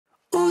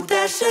Ooh,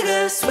 that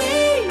sugar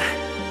sweet,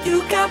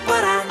 you got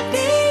what I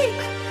need.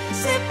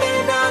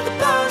 Sipping on the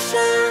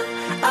potion,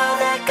 all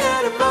that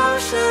good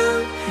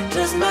emotion,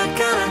 just my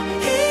kind of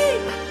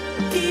heat.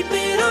 Keep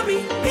it on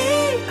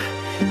repeat,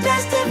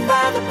 tested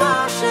by the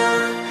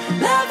motion,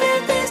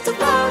 loving this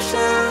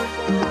devotion.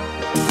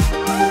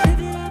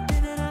 Live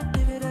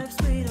it up,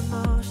 sweet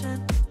emotion.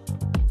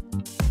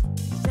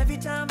 Every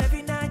time,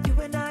 every night, you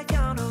and I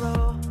on a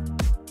roll.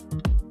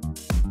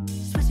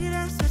 Switch it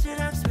up, switch it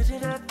up, switch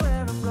it up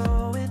where I'm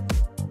going.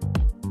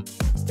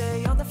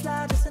 Stay on the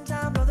fly just in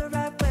time, know the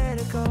right way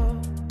to go.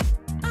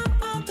 I'm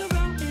on the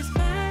road, it's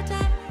my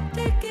time,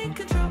 taking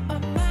control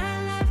of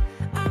my life.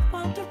 I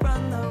want to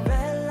run the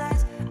red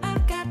lights,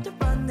 I've got to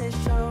run this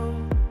show.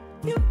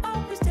 You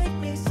always take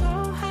me so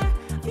high,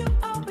 you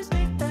always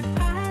make the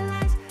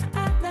highlights.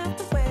 I love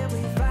the way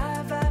we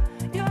vibe,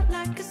 you're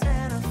like a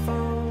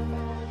centerfold.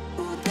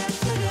 Ooh, that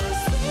sugar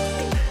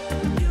sweet,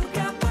 you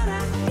got what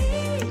I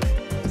need.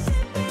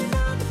 Sipping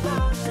on the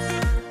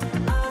potion,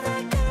 all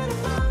that good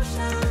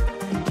emotion,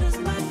 just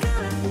my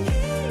kind of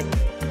heat.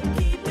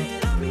 Keep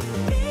it on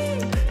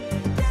repeat,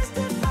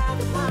 tested by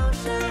the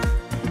motion,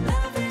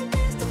 loving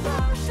this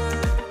devotion.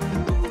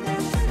 Ooh,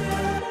 that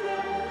sugar.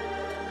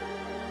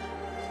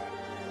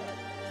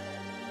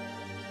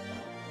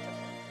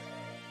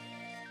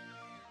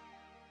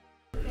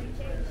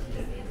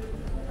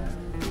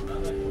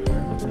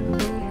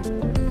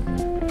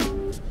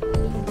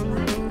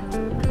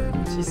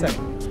小さい。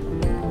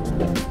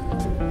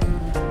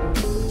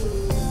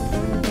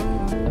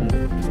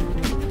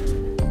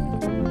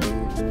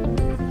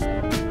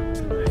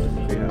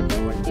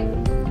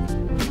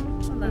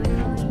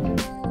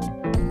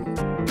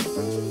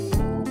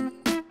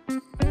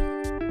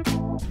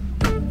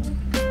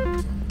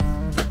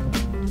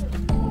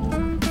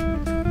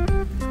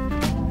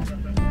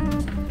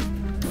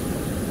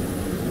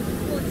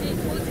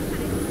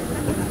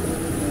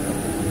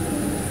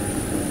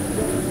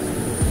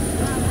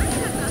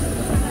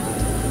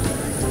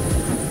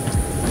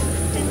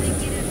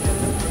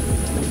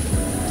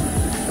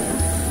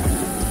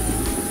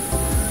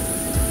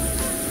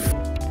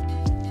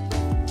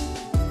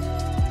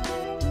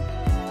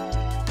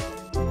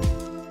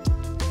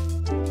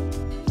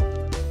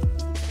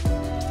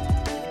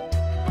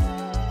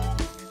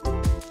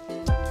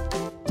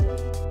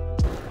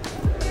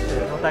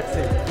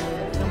Taxi.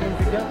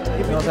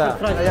 No, sir.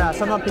 Yeah,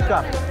 someone pick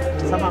up.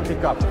 Someone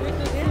pick up.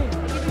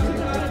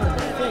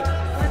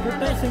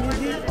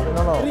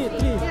 No, no.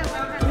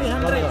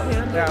 300.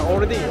 Yeah,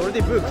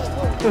 already booked.